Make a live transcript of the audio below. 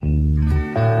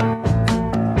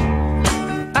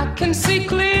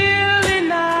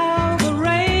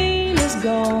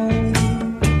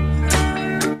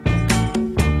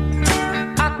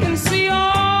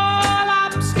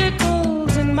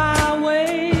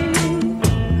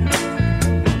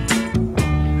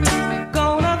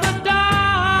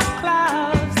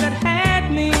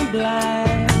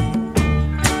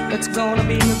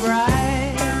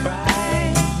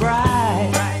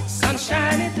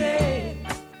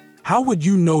How would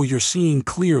you know you're seeing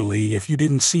clearly if you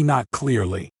didn't see not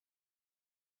clearly?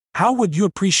 How would you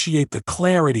appreciate the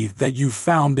clarity that you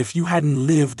found if you hadn't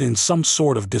lived in some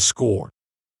sort of discord?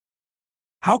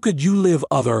 How could you live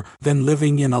other than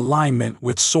living in alignment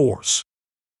with Source?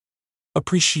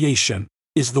 Appreciation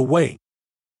is the way.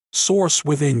 Source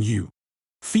within you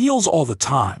feels all the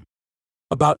time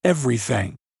about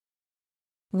everything.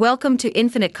 Welcome to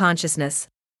Infinite Consciousness,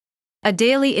 a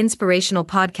daily inspirational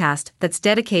podcast that's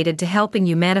dedicated to helping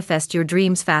you manifest your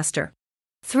dreams faster.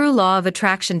 Through law of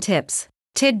attraction tips,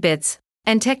 tidbits,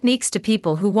 and techniques to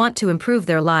people who want to improve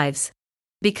their lives,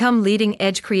 become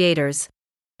leading-edge creators,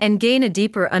 and gain a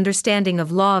deeper understanding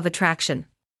of law of attraction.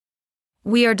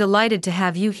 We are delighted to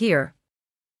have you here.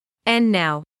 And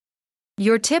now,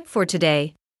 your tip for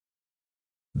today.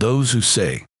 Those who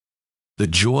say, "The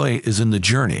joy is in the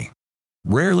journey,"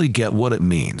 rarely get what it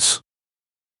means.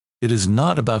 It is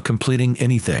not about completing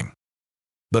anything,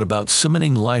 but about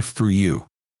summoning life through you.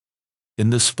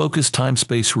 In this focused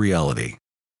time-space reality,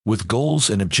 with goals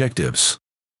and objectives,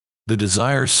 the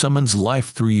desire summons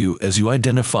life through you as you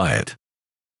identify it.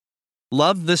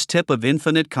 Love this tip of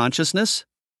infinite consciousness?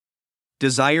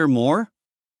 Desire more?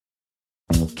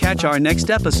 Catch our next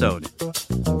episode.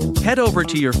 Head over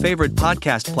to your favorite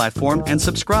podcast platform and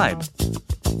subscribe.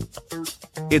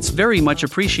 It's very much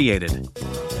appreciated.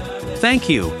 Thank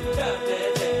you.